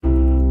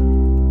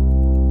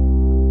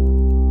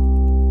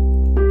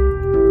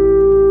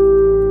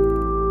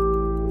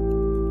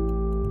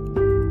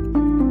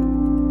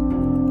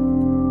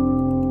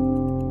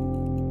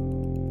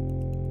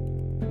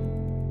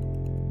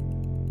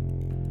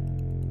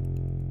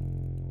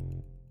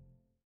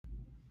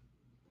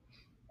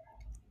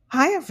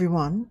Hi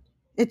everyone,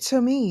 it's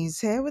Hermes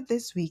here with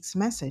this week's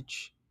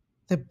message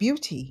The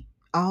Beauty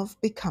of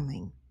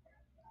Becoming.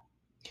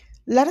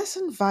 Let us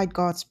invite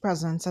God's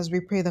presence as we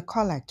pray the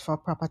collect for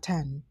Proper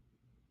 10.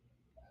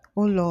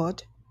 O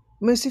Lord,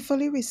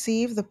 mercifully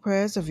receive the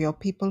prayers of your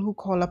people who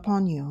call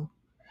upon you,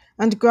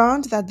 and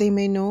grant that they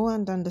may know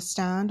and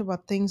understand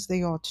what things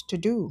they ought to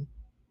do,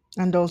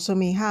 and also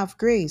may have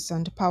grace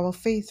and power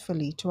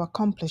faithfully to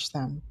accomplish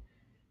them.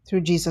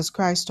 Through Jesus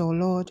Christ, O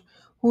Lord,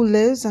 who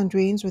lives and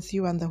reigns with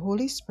you and the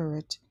Holy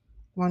Spirit,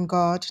 one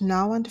God,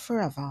 now and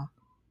forever.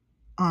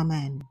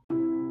 Amen.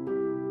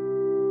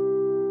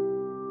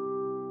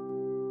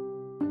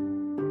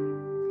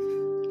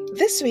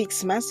 This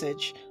week's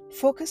message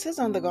focuses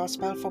on the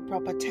Gospel for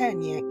Proper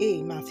 10, Year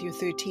A, Matthew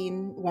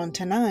 13, 1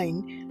 to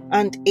 9,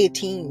 and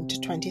 18 to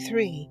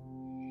 23.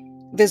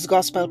 This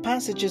Gospel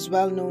passage is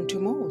well known to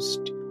most.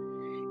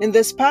 In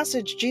this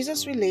passage,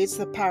 Jesus relates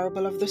the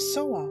parable of the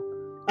sower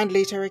and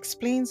later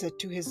explains it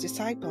to his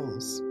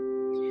disciples.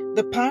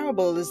 The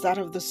parable is that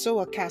of the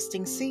sower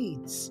casting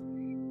seeds.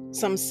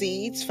 Some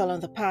seeds fell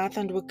on the path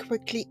and were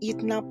quickly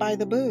eaten up by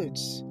the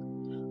birds.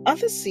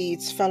 Other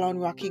seeds fell on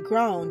rocky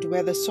ground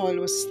where the soil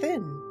was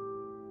thin.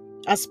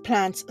 As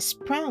plants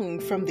sprung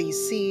from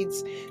these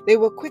seeds, they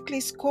were quickly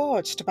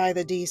scorched by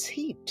the day's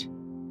heat.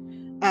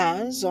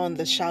 As on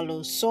the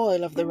shallow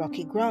soil of the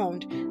rocky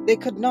ground, they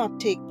could not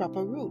take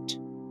proper root.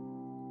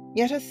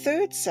 Yet a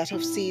third set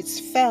of seeds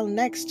fell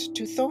next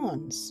to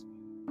thorns.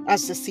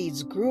 As the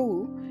seeds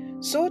grew,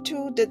 so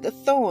too did the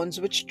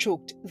thorns which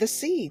choked the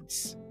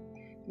seeds.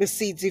 The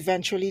seeds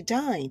eventually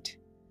died.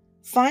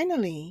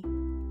 Finally,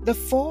 the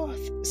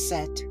fourth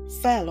set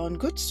fell on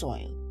good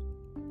soil.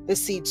 The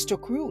seeds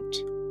took root.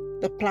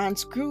 The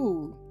plants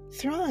grew,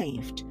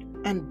 thrived,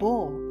 and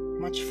bore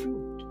much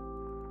fruit.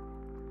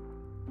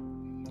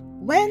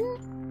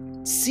 When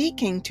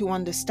seeking to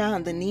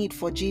understand the need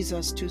for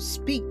Jesus to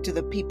speak to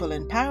the people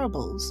in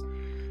parables,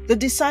 the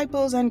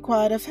disciples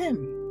inquired of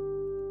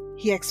him.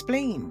 He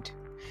explained,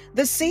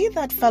 the seed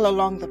that fell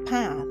along the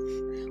path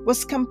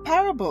was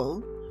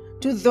comparable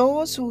to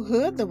those who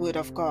heard the word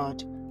of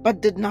God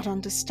but did not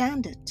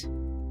understand it.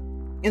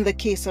 In the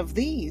case of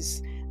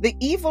these, the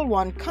evil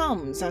one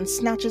comes and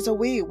snatches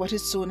away what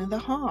is sown in the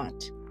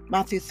heart.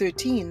 Matthew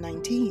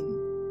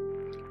 13:19.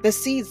 The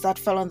seeds that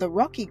fell on the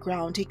rocky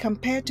ground he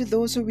compared to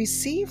those who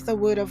received the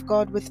word of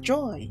God with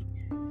joy,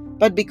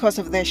 but because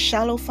of their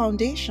shallow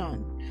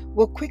foundation,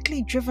 were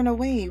quickly driven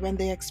away when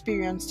they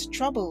experienced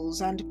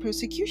troubles and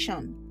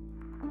persecution.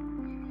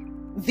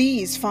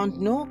 These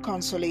found no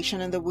consolation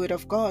in the word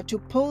of God to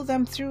pull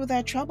them through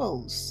their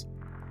troubles.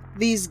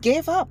 These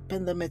gave up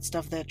in the midst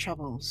of their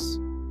troubles.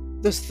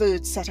 The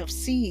third set of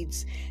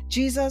seeds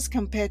Jesus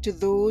compared to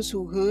those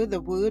who heard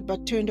the word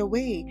but turned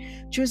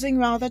away, choosing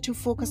rather to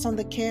focus on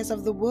the cares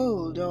of the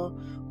world or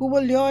who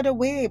were lured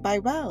away by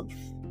wealth.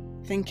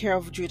 Think here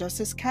of Judas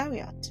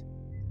Iscariot.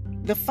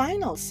 The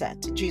final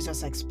set,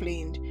 Jesus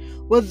explained,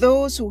 were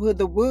those who heard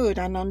the word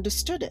and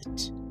understood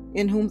it,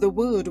 in whom the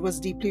word was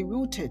deeply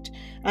rooted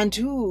and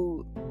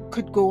who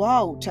could go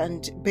out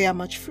and bear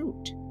much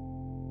fruit.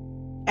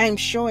 I'm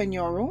sure in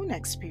your own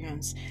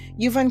experience,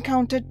 you've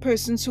encountered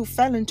persons who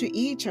fell into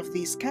each of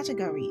these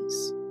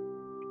categories.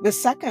 The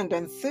second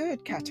and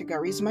third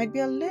categories might be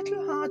a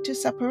little hard to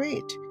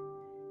separate.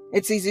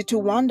 It's easy to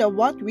wonder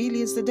what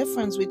really is the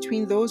difference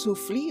between those who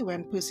flee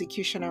when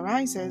persecution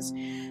arises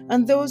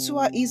and those who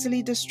are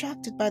easily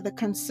distracted by the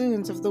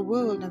concerns of the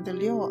world and the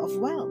lure of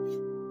wealth.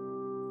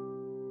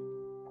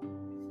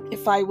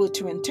 If I were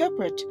to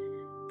interpret,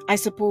 I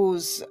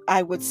suppose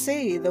I would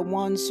say the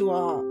ones who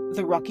are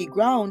the rocky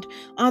ground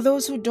are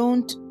those who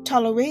don't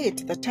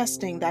tolerate the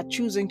testing that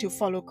choosing to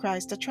follow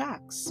Christ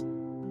attracts.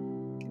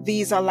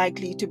 These are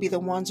likely to be the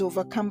ones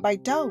overcome by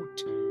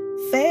doubt,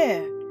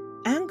 fear,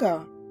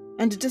 anger,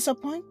 and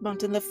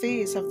disappointment in the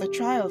face of the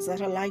trials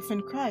that a life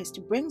in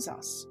Christ brings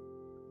us.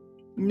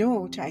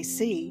 Note, I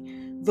say,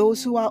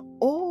 those who are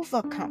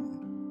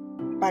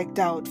overcome by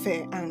doubt,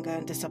 fear, anger,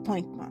 and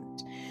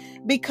disappointment,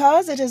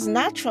 because it is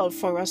natural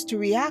for us to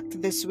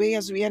react this way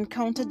as we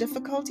encounter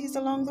difficulties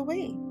along the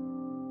way.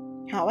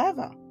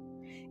 However,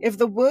 if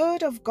the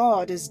Word of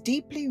God is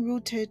deeply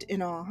rooted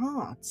in our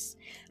hearts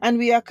and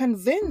we are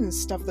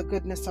convinced of the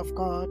goodness of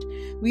God,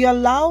 we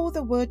allow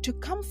the Word to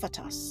comfort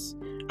us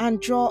and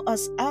draw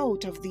us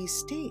out of these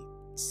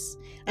states.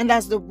 And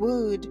as the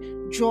Word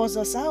draws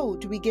us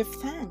out, we give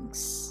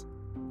thanks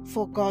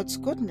for God's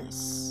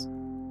goodness.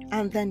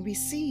 And then we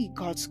see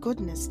God's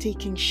goodness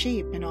taking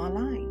shape in our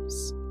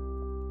lives.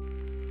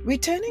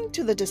 Returning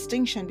to the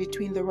distinction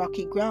between the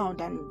rocky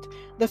ground and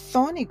the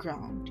thorny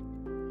ground,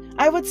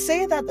 I would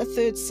say that the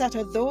third set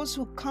are those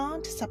who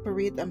can't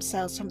separate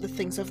themselves from the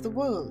things of the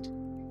world.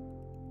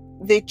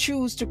 They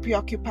choose to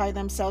preoccupy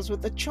themselves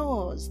with the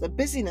chores, the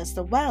busyness,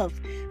 the wealth,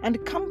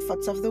 and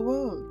comforts of the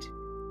world,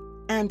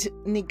 and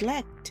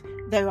neglect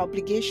their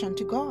obligation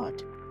to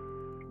God.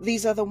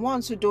 These are the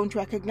ones who don't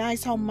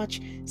recognize how much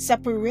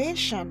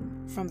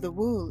separation from the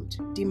world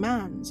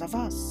demands of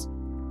us.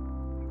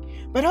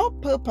 But our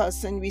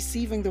purpose in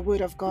receiving the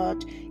Word of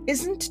God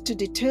isn't to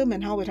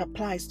determine how it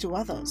applies to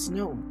others,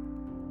 no.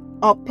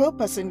 Our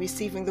purpose in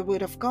receiving the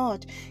Word of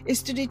God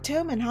is to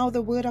determine how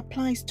the Word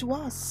applies to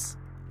us,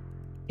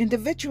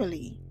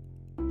 individually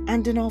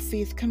and in our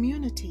faith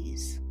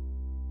communities.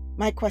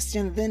 My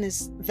question then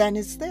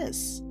is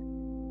this: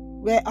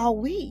 where are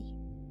we,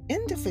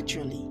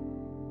 individually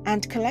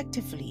and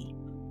collectively,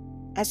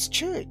 as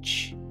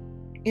church,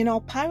 in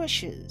our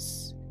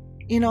parishes,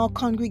 in our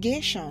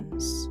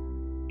congregations,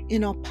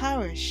 in our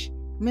parish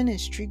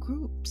ministry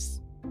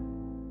groups?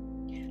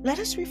 Let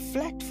us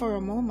reflect for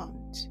a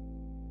moment,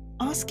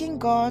 asking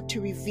God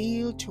to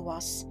reveal to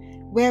us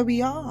where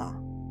we are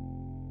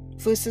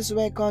versus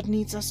where God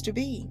needs us to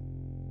be.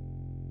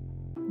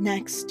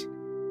 Next,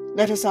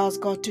 let us ask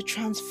God to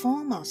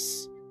transform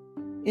us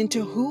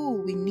into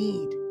who we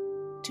need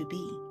to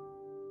be.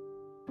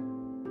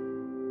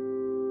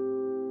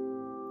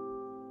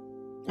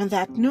 On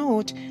that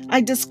note,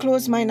 I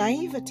disclose my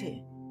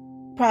naivety.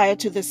 Prior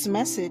to this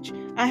message,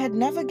 I had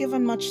never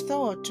given much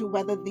thought to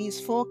whether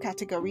these 4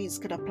 categories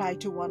could apply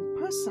to one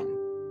person.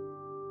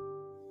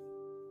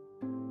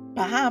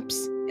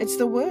 Perhaps it's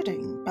the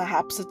wording,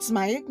 perhaps it's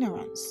my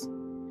ignorance.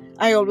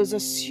 I always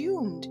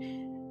assumed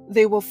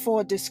they were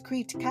 4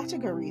 discrete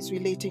categories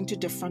relating to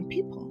different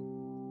people.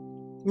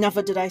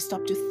 Never did I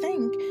stop to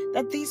think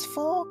that these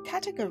 4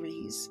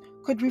 categories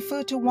could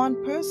refer to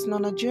one person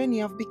on a journey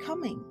of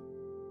becoming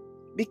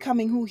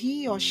who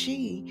he or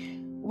she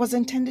was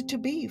intended to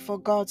be for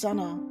God's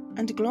honor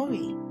and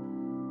glory.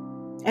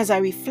 As I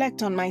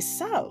reflect on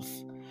myself,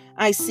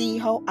 I see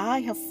how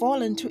I have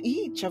fallen to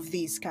each of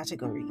these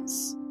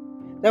categories.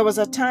 There was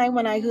a time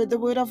when I heard the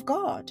Word of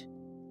God.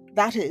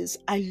 That is,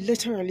 I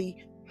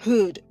literally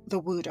heard the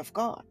Word of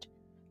God.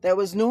 There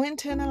was no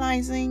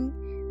internalizing,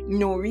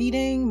 no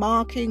reading,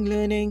 marking,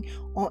 learning,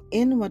 or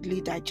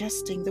inwardly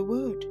digesting the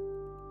Word.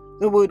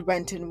 The Word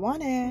went in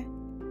one ear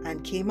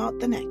and came out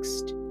the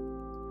next.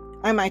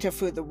 I might have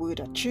heard the Word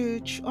at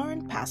church or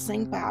in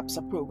passing, perhaps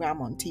a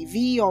program on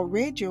TV or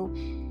radio,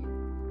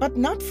 but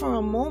not for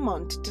a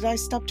moment did I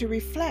stop to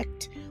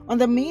reflect on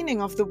the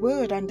meaning of the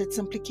Word and its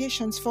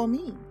implications for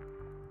me.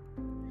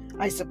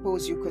 I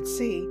suppose you could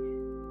say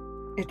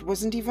it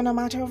wasn't even a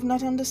matter of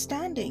not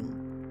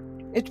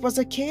understanding. It was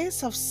a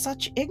case of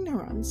such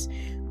ignorance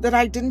that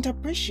I didn't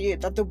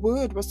appreciate that the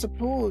Word was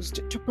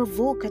supposed to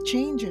provoke a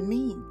change in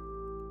me.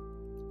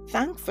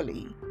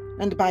 Thankfully,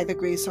 and by the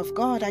grace of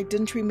God, I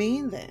didn't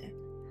remain there.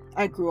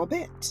 I grew a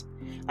bit.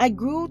 I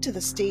grew to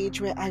the stage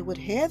where I would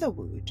hear the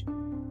Word,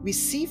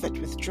 receive it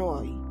with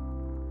joy,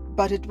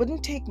 but it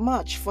wouldn't take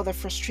much for the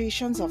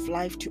frustrations of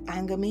life to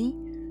anger me,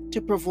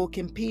 to provoke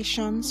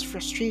impatience,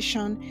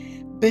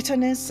 frustration,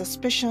 bitterness,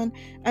 suspicion,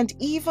 and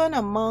even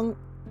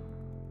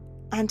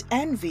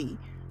envy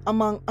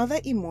among other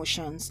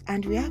emotions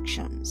and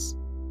reactions.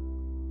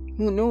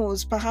 Who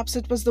knows, perhaps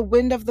it was the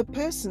wind of the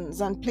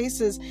persons and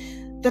places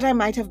that I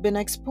might have been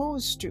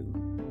exposed to,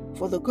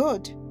 for the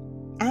good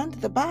and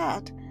the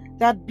bad,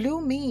 that blew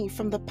me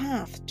from the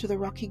path to the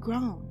rocky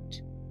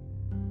ground.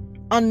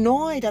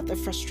 Annoyed at the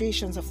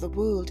frustrations of the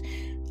world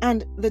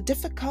and the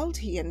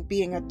difficulty in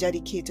being a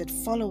dedicated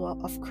follower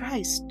of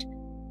Christ,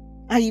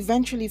 I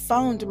eventually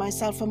found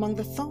myself among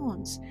the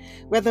thorns,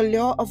 where the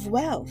lure of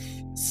wealth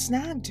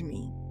snagged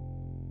me.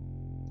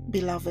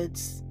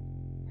 Beloveds,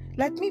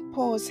 let me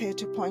pause here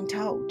to point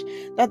out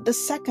that the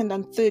second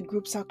and third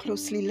groups are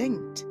closely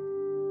linked,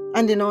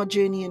 and in our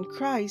journey in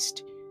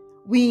Christ,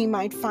 we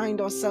might find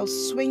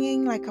ourselves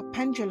swinging like a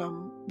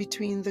pendulum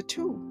between the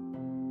two.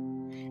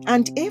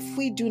 And if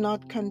we do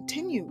not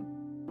continue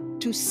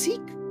to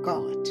seek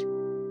God,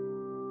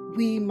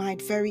 we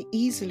might very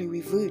easily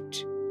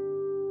revert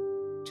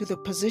to the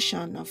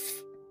position of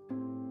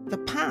the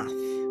path,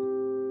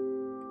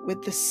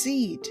 with the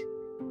seed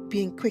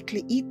being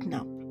quickly eaten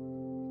up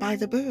by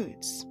the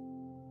birds.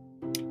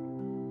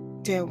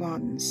 Dear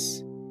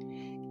ones,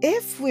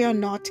 if we are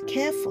not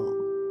careful,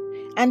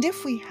 and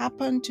if we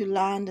happen to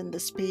land in the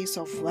space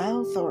of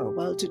wealth or a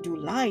well-to-do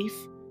life,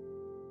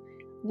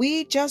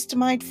 we just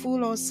might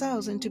fool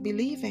ourselves into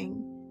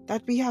believing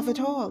that we have it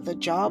all: the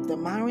job, the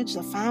marriage,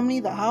 the family,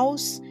 the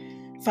house,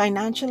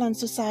 financial and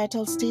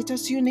societal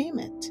status, you name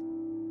it.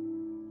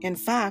 In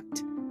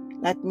fact,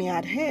 let me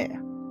add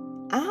here,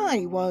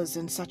 I was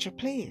in such a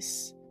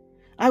place.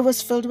 I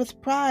was filled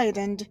with pride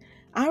and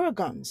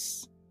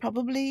arrogance,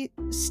 probably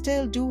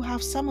still do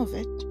have some of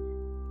it,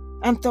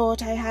 and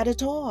thought I had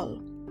it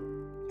all.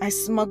 I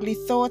smugly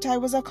thought I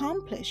was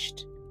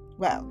accomplished.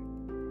 Well,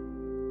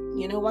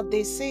 you know what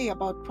they say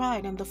about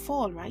pride and the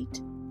fall,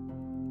 right?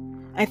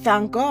 I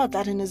thank God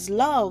that in His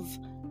love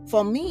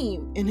for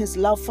me, in His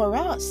love for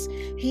us,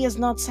 He is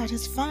not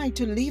satisfied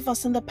to leave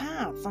us in the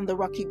path, on the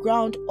rocky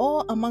ground,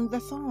 or among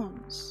the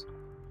thorns.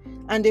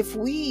 And if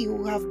we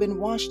who have been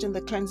washed in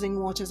the cleansing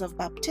waters of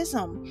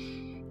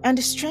baptism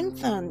and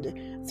strengthened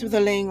through the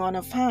laying on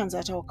of hands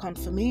at our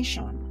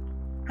confirmation,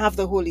 have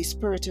the Holy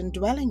Spirit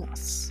indwelling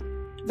us,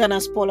 then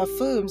as Paul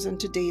affirms in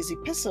today's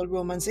epistle,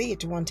 Romans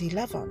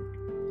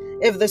 8:1-11,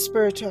 If the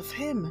Spirit of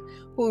Him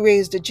who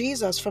raised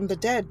Jesus from the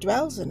dead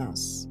dwells in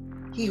us,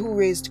 He who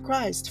raised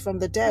Christ from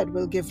the dead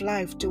will give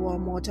life to our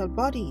mortal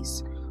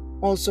bodies,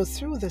 also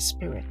through the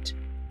Spirit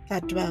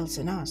that dwells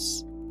in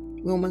us.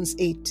 Romans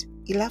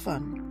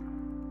 8:11.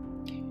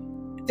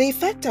 The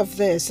effect of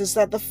this is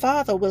that the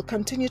Father will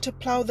continue to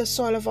plow the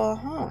soil of our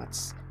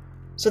hearts,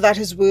 so that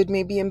His word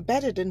may be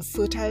embedded in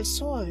fertile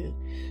soil,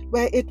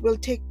 where it will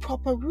take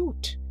proper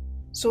root,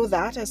 so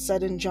that, as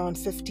said in John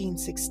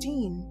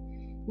 15:16,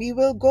 we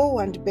will go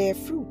and bear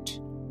fruit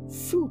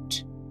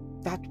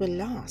that will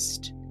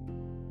last.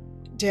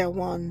 Dear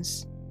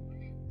ones,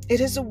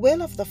 it is the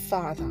will of the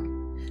Father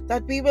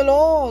that we will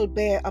all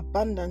bear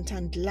abundant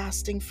and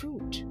lasting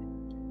fruit.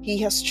 He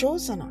has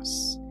chosen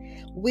us.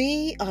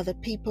 We are the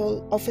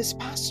people of His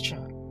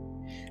pasture,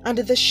 and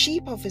the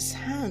sheep of His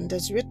hand,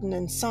 as written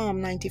in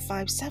Psalm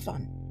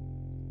 95:7.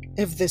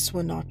 If this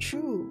were not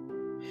true,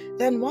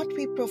 then what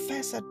we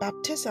profess at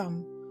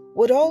baptism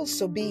would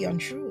also be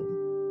untrue.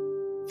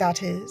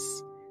 That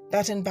is,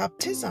 that in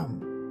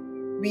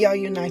baptism we are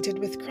united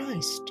with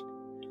Christ,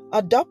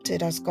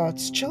 adopted as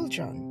God's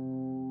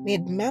children,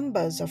 made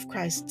members of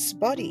Christ's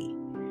body,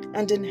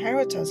 and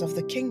inheritors of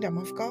the kingdom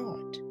of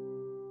God.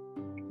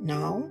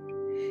 Now,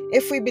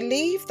 if we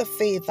believe the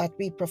faith that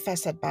we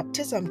profess at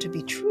baptism to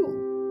be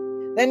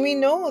true, then we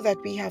know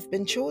that we have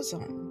been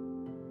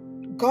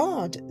chosen.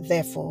 God,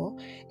 therefore,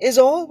 is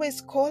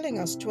always calling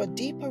us to a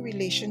deeper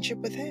relationship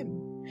with Him,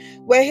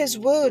 where His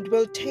word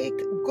will take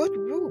good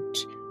root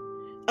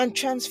and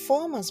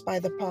transform us by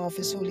the power of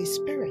His Holy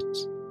Spirit.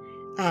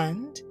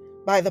 And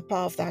by the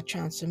power of that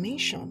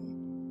transformation,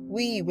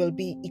 we will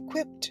be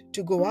equipped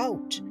to go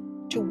out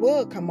to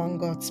work among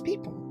God's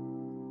people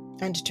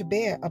and to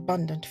bear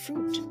abundant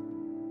fruit.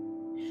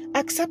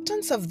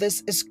 Acceptance of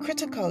this is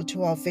critical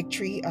to our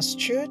victory as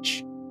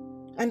church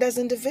and as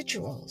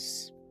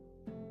individuals.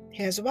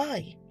 Here's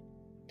why.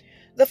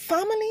 The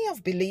family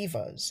of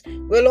believers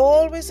will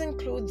always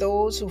include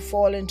those who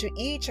fall into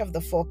each of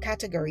the 4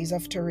 categories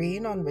of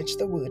terrain on which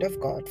the Word of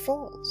God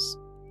falls.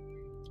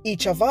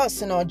 Each of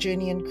us in our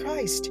journey in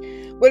Christ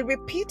will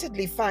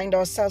repeatedly find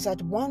ourselves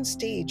at one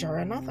stage or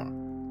another.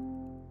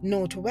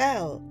 Note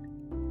well,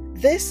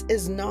 this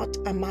is not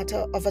a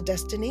matter of a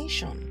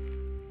destination.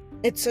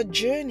 It's a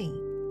journey.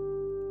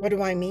 What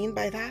do I mean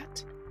by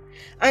that?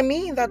 I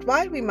mean that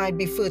while we might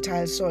be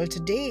fertile soil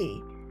today,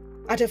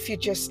 at a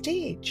future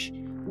stage,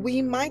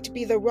 we might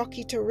be the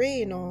rocky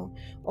terrain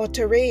or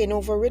terrain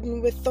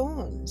overridden with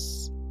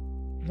thorns.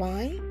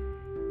 Why?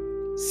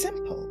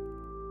 Simple.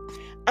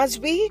 As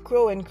we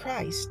grow in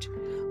Christ,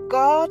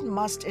 God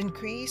must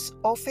increase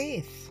our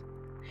faith.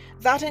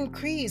 That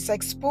increase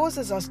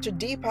exposes us to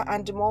deeper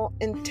and more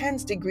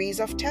intense degrees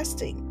of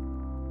testing,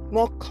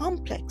 more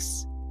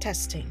complex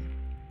testing.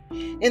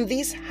 In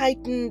these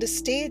heightened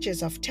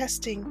stages of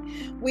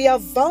testing, we are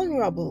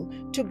vulnerable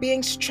to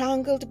being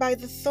strangled by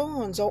the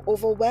thorns or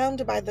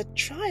overwhelmed by the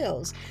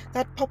trials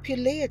that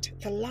populate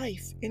the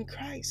life in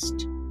Christ.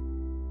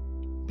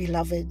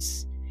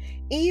 Beloveds,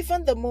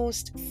 even the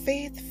most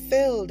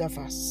faith-filled of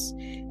us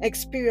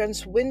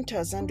experience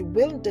winters and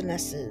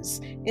wildernesses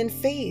in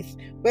faith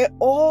where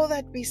all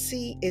that we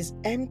see is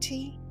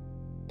empty,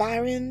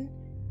 barren,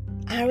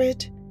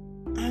 arid,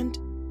 and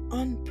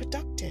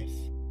unproductive.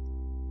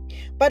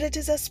 But it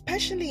is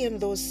especially in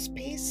those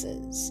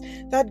spaces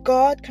that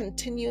God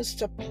continues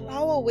to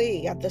plow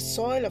away at the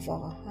soil of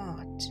our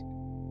heart.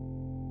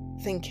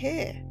 Think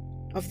here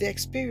of the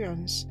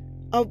experience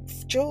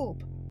of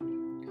Job,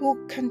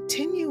 who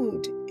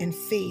continued in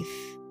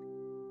faith,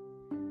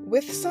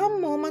 with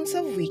some moments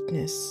of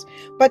weakness,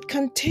 but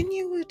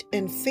continued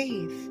in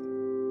faith,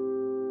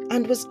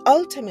 and was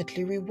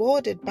ultimately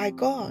rewarded by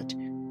God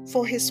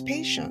for his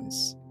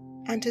patience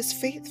and his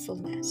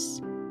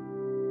faithfulness.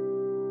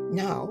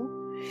 Now,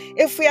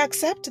 if we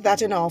accept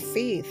that in our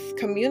faith,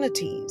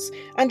 communities,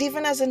 and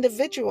even as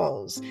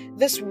individuals,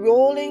 this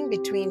rolling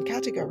between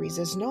categories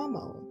is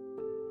normal,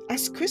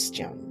 as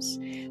Christians,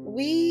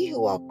 we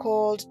who are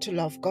called to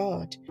love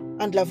God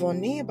and love our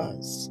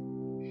neighbors,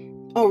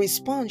 our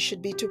response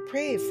should be to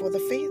pray for the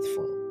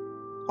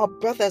faithful, our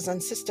brothers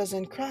and sisters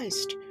in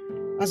Christ,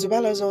 as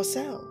well as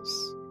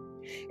ourselves.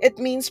 It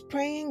means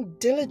praying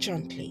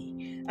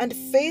diligently and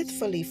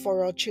faithfully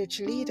for our church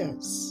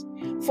leaders,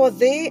 for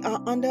they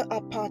are under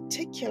a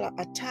particular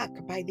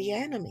attack by the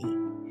enemy,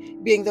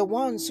 being the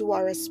ones who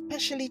are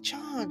especially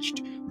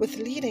charged with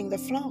leading the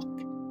flock.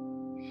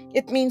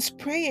 It means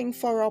praying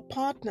for our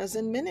partners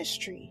in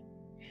ministry.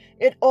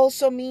 It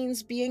also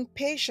means being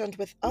patient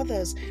with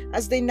others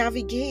as they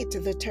navigate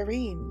the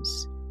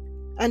terrains,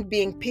 and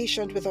being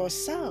patient with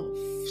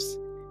ourselves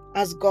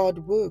as God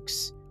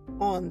works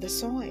on the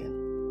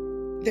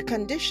soil, the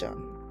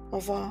condition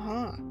of our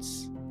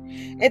hearts.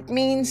 It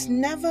means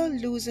never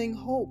losing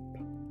hope,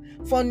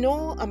 for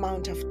no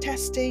amount of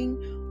testing,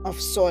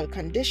 of soil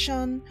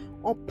condition,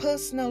 or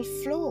personal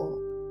flaw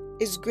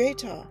is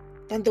greater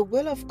than the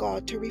will of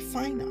God to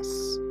refine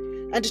us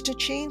and to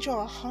change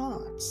our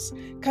hearts,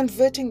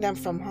 converting them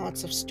from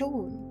hearts of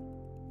stone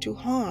to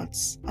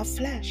hearts of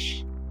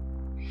flesh.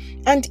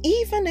 And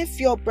even if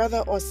your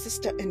brother or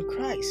sister in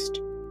Christ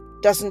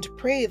doesn't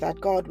pray that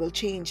God will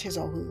change his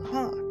or her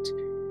heart,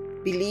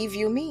 believe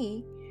you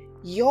me,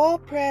 your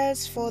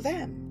prayers for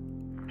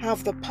them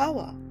have the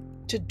power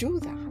to do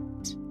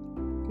that.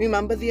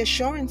 Remember the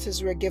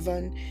assurances were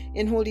given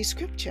in Holy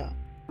Scripture.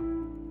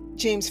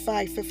 James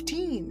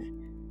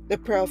 5:15, the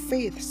prayer of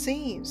faith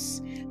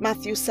saves.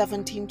 Matthew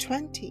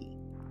 17:20,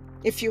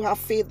 if you have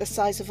faith the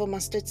size of a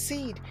mustard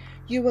seed,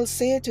 you will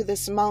say to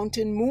this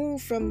mountain,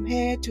 move from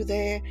here to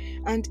there,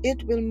 and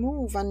it will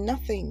move, and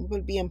nothing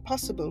will be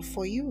impossible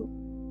for you.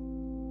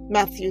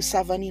 Matthew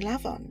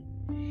 7:11,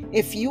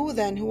 if you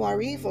then who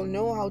are evil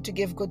know how to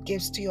give good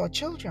gifts to your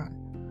children,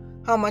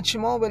 how much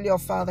more will your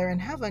Father in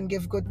heaven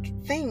give good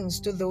things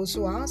to those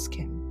who ask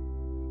him?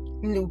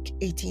 Luke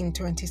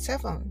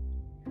 18:27,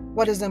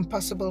 what is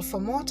impossible for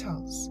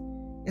mortals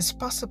is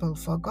possible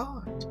for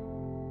God.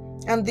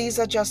 And these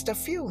are just a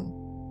few.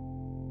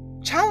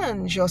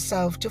 Challenge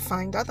yourself to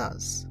find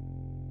others.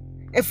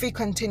 If we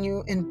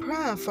continue in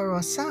prayer for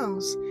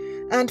ourselves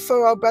and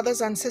for our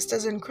brothers and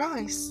sisters in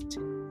Christ,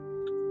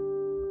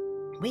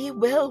 we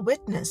will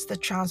witness the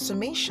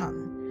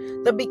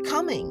transformation, the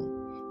becoming,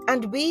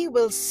 and we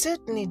will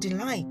certainly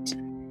delight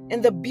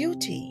in the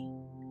beauty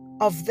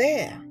of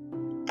their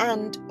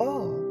and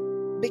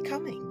our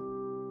becoming.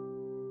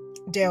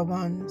 Dear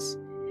ones,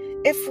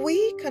 if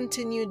we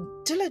continue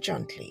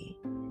diligently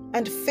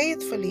and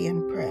faithfully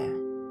in prayer,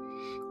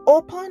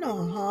 open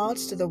our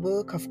hearts to the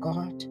work of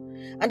God,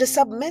 and to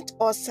submit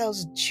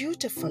ourselves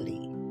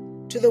dutifully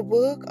to the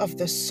work of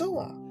the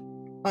sower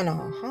on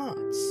our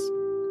hearts,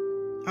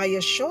 I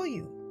assure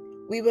you,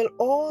 we will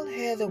all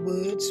hear the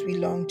words we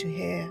long to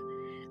hear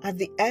at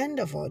the end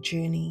of our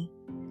journey,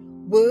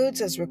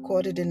 words as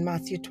recorded in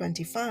Matthew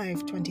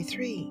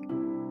 25:23.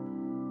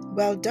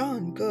 Well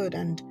done, good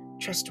and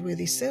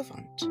trustworthy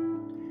servant.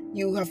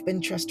 You have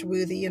been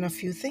trustworthy in a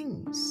few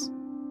things.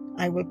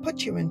 I will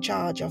put you in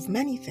charge of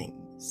many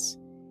things.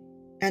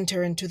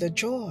 Enter into the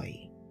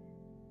joy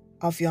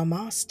of your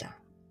master.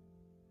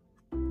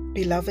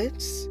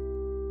 Beloveds,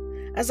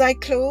 as I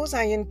close,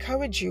 I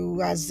encourage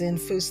you, as in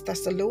 1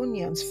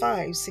 Thessalonians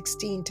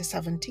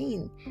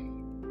 5:16-17,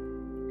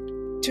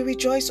 to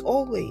rejoice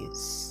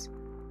always,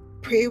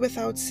 pray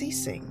without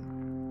ceasing,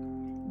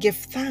 give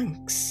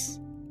thanks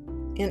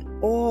in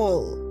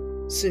all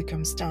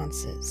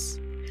circumstances,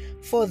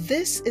 for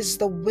this is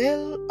the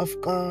will of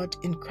God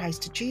in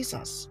Christ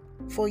Jesus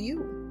for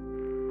you.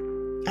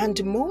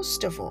 And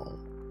most of all,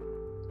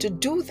 to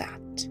do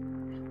that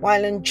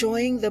while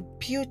enjoying the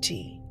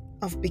beauty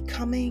of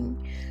becoming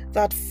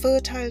that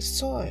fertile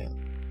soil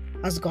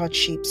as God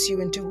shapes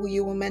you into who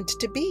you were meant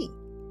to be,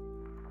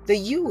 the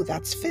you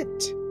that's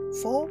fit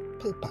for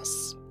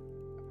purpose.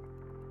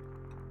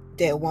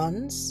 Dear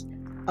ones,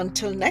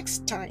 until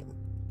next time,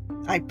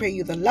 I pray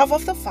you the love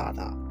of the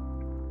Father,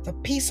 the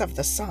peace of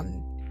the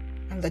Son,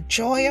 and the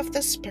joy of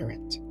the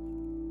Spirit.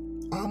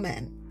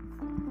 Amen.